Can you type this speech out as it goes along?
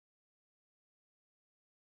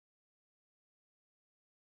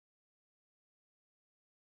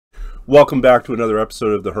Welcome back to another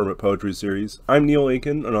episode of the Hermit Poetry Series. I'm Neil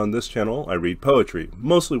Aitken, and on this channel I read poetry,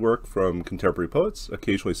 mostly work from contemporary poets,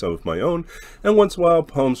 occasionally some of my own, and once in a while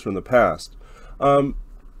poems from the past.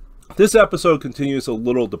 This episode continues a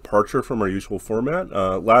little departure from our usual format.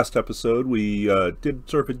 Last episode we did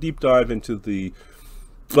sort of a deep dive into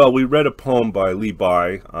we read a poem by Li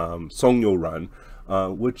Bai, Run,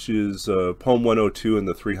 which is poem 102 in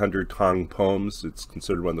the 300 Tang poems. It's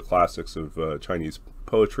considered one of the classics of Chinese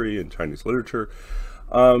poetry and Chinese literature.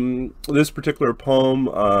 This particular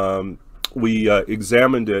poem, we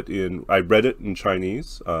examined it I read it in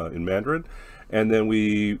Chinese, in Mandarin, and then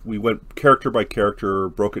we went character by character,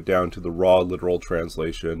 broke it down to the raw literal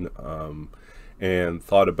translation, and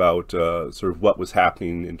thought about sort of what was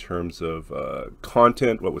happening in terms of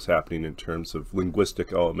content, what was happening in terms of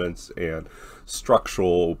linguistic elements and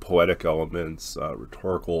structural poetic elements,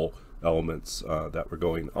 rhetorical elements that were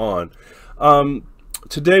going on.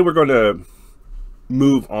 Today we're going to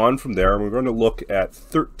move on from there, and we're going to look at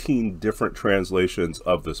 13 different translations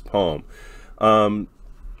of this poem.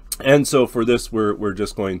 And so for this, we're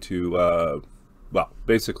just going to,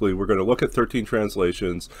 basically we're going to look at 13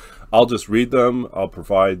 translations. I'll just read them. I'll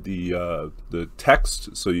provide the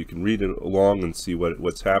text so you can read it along and see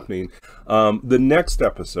what's happening. The next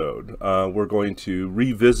episode, we're going to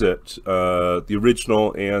revisit the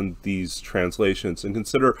original and these translations and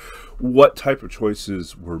consider what type of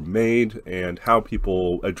choices were made and how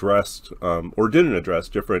people addressed or didn't address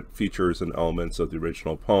different features and elements of the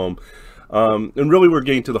original poem. And really we're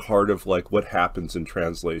getting to the heart of like what happens in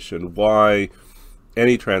translation, why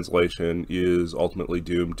any translation is ultimately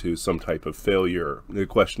doomed to some type of failure. The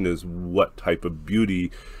question is, what type of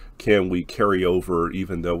beauty can we carry over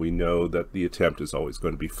even though we know that the attempt is always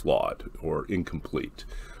going to be flawed or incomplete?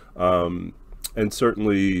 And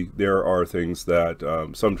certainly there are things that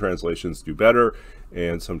some translations do better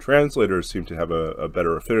and some translators seem to have a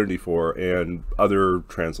better affinity for, and other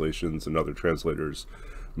translations and other translators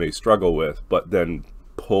may struggle with, but then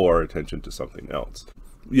pull our attention to something else.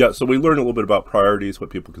 Yeah, so we learn a little bit about priorities,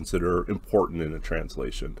 what people consider important in a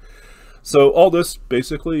translation. So all this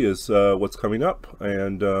basically is what's coming up,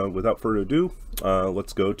 and without further ado,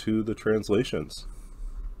 let's go to the translations.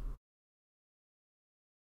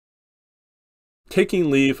 Taking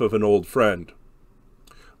leave of an old friend.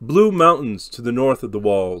 Blue mountains to the north of the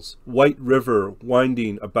walls, white river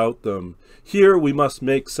winding about them. Here we must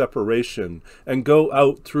make separation, and go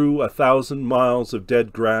out through 1,000 miles of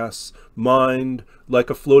dead grass, mind like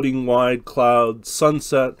a floating wide cloud,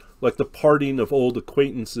 sunset like the parting of old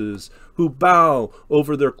acquaintances, who bow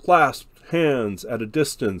over their clasped hands at a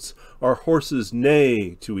distance. Our horses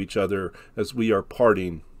neigh to each other as we are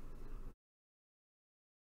parting.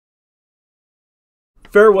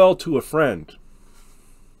 Farewell to a friend.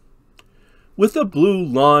 With a blue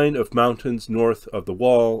line of mountains north of the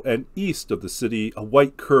wall and east of the city, a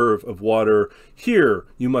white curve of water, here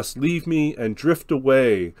you must leave me and drift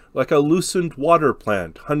away like a loosened water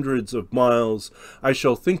plant hundreds of miles. I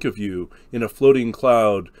shall think of you in a floating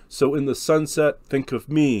cloud, so in the sunset think of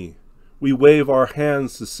me. We wave our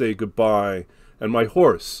hands to say goodbye, and my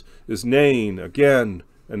horse is neighing again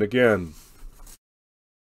and again.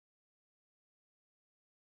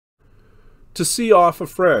 To see off a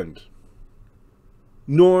friend.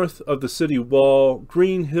 North of the city wall,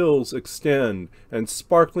 green hills extend, and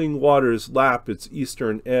sparkling waters lap its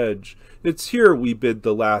eastern edge. It's here we bid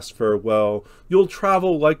the last farewell. You'll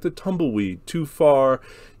travel like the tumbleweed too far.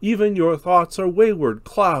 Even your thoughts are wayward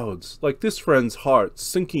clouds, like this friend's heart,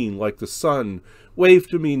 sinking like the sun. Wave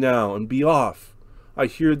to me now and be off. I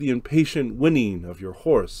hear the impatient whinnying of your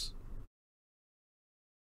horse.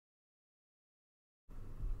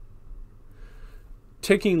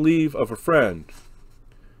 Taking leave of a friend.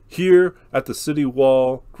 Here at the city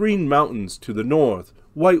wall, green mountains to the north,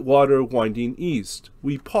 white water winding east,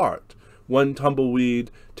 we part. One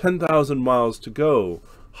tumbleweed, 10,000 miles to go.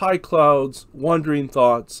 High clouds, wandering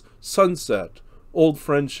thoughts, sunset, old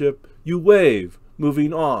friendship, you wave,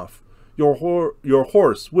 moving off. Your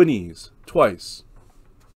horse whinnies twice.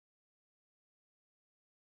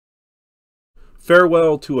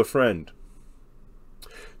 Farewell to a friend.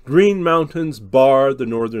 Green mountains bar the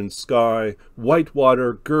northern sky, white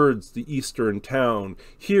water girds the eastern town.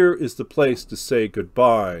 Here is the place to say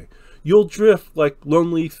goodbye. You'll drift like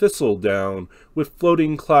lonely thistledown, with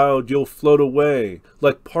floating cloud you'll float away.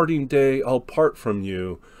 Like parting day I'll part from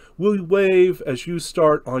you. We'll wave as you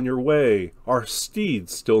start on your way. Our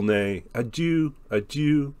steeds still neigh. Adieu,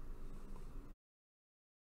 adieu.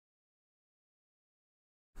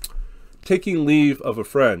 Taking leave of a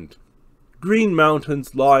friend. Green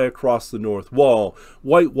mountains lie across the north wall.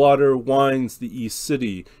 White water winds the east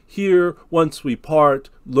city. Here, once we part,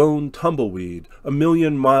 lone tumbleweed,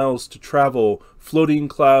 1,000,000 miles to travel, floating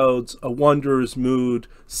clouds, a wanderer's mood,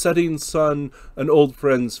 setting sun, an old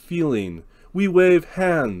friend's feeling. We wave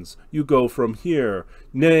hands, you go from here.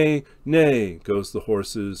 Nay, nay, goes the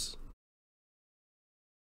horses.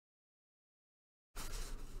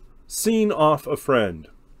 Seen off a friend.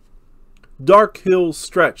 Dark hills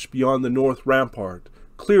stretch beyond the north rampart.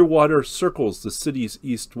 Clear water circles the city's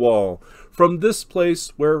east wall. From this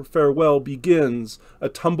place where farewell begins, a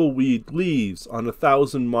tumbleweed leaves on a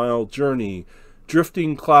 1,000-mile journey.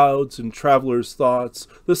 Drifting clouds and travelers' thoughts,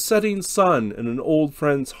 the setting sun in an old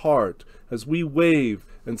friend's heart, as we wave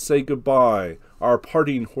and say goodbye, our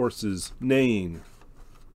parting horses neighing.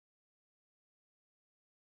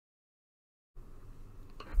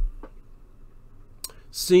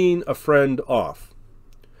 Seen a friend off.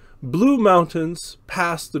 Blue mountains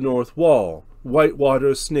past the north wall, white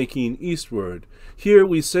water snaking eastward. Here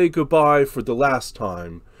we say goodbye for the last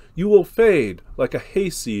time. You will fade like a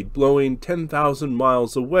hayseed blowing 10,000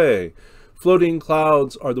 miles away. Floating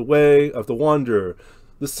clouds are the way of the wanderer.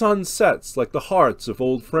 The sun sets like the hearts of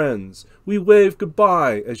old friends. We wave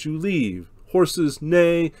goodbye as you leave. Horses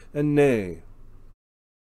neigh and neigh.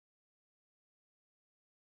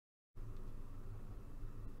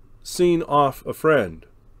 Seen off a friend.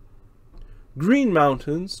 Green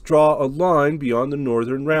mountains draw a line beyond the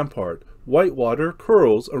northern rampart. White water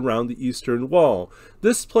curls around the eastern wall.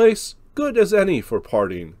 This place good as any for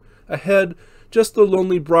parting. Ahead, just the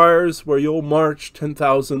lonely briars where you'll march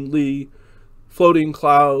 10,000 li. Floating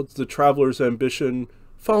clouds, the traveler's ambition.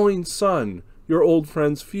 Falling sun, your old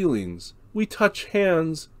friend's feelings. We touch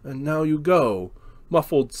hands, and now you go.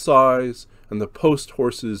 Muffled sighs, and the post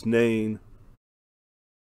horses neighing.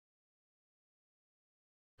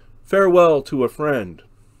 Farewell to a friend.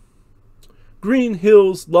 Green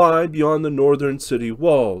hills lie beyond the northern city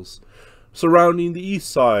walls. Surrounding the east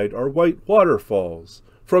side are white waterfalls.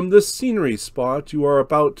 From this scenery spot you are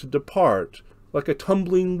about to depart, like a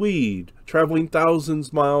tumbling weed, traveling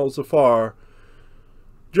thousands miles afar.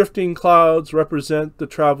 Drifting clouds represent the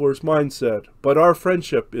traveler's mindset, but our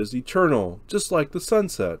friendship is eternal, just like the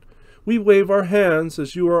sunset. We wave our hands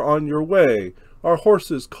as you are on your way. Our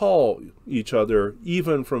horses call each other,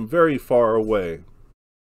 even from very far away.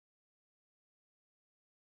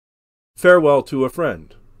 Farewell to a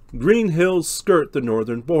friend. Green hills skirt the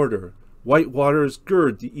northern border. White waters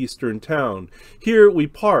gird the eastern town. Here we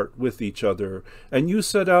part with each other, and you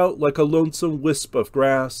set out like a lonesome wisp of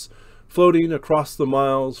grass, floating across the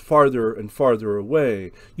miles farther and farther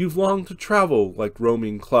away. You've longed to travel like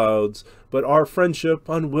roaming clouds, but our friendship,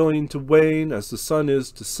 unwilling to wane as the sun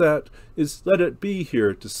is to set, is let it be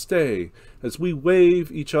here to stay. As we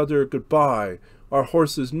wave each other goodbye, our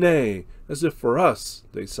horses neigh, as if for us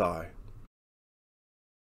they sigh.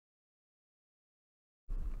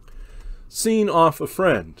 Seen off a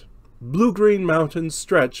friend. Blue-green mountains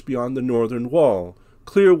stretch beyond the northern wall.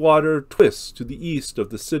 Clear water twists to the east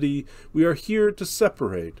of the city. We are here to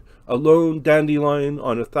separate. A lone dandelion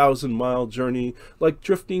on a 1,000-mile journey, like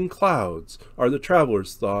drifting clouds, are the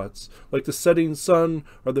traveler's thoughts. Like the setting sun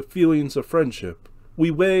are the feelings of friendship.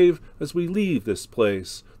 We wave as we leave this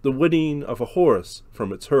place, the whinnying of a horse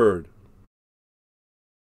from its herd.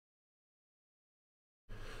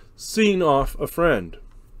 Seen off a friend.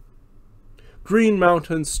 Green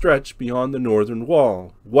mountains stretch beyond the northern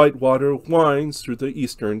wall. White water winds through the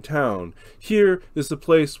eastern town. Here is the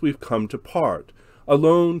place we've come to part. A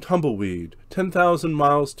lone tumbleweed, 10,000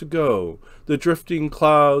 miles to go. The drifting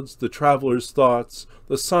clouds, the traveler's thoughts,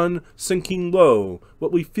 the sun sinking low,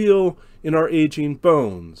 what we feel in our aging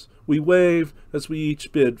bones. We wave as we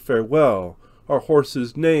each bid farewell. Our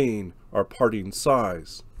horses neighing, our parting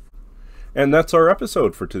sighs. And that's our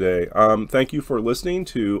episode for today. Thank you for listening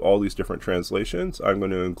to all these different translations. I'm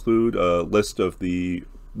going to include a list of the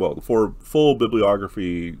full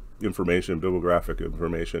bibliographic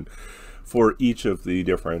information for each of the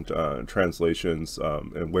different translations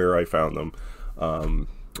and where I found them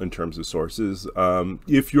in terms of sources.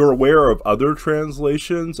 If you're aware of other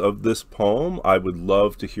translations of this poem, I would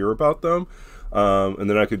love to hear about them. And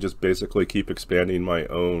then I could just basically keep expanding my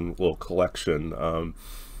own little collection.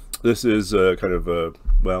 This is it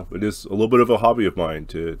is a little bit of a hobby of mine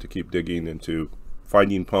to keep digging into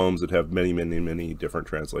finding poems that have many, many, many different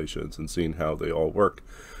translations and seeing how they all work.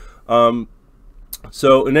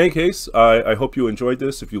 So in any case, I hope you enjoyed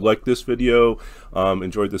this. If you like this video,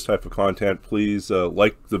 enjoyed this type of content, please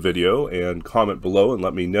like the video and comment below and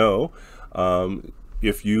let me know.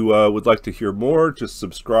 If you would like to hear more, just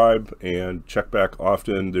subscribe and check back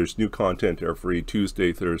often. There's new content every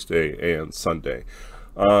Tuesday, Thursday, and Sunday.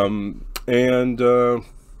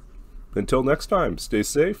 Until next time, stay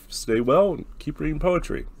safe, stay well, and keep reading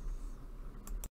poetry.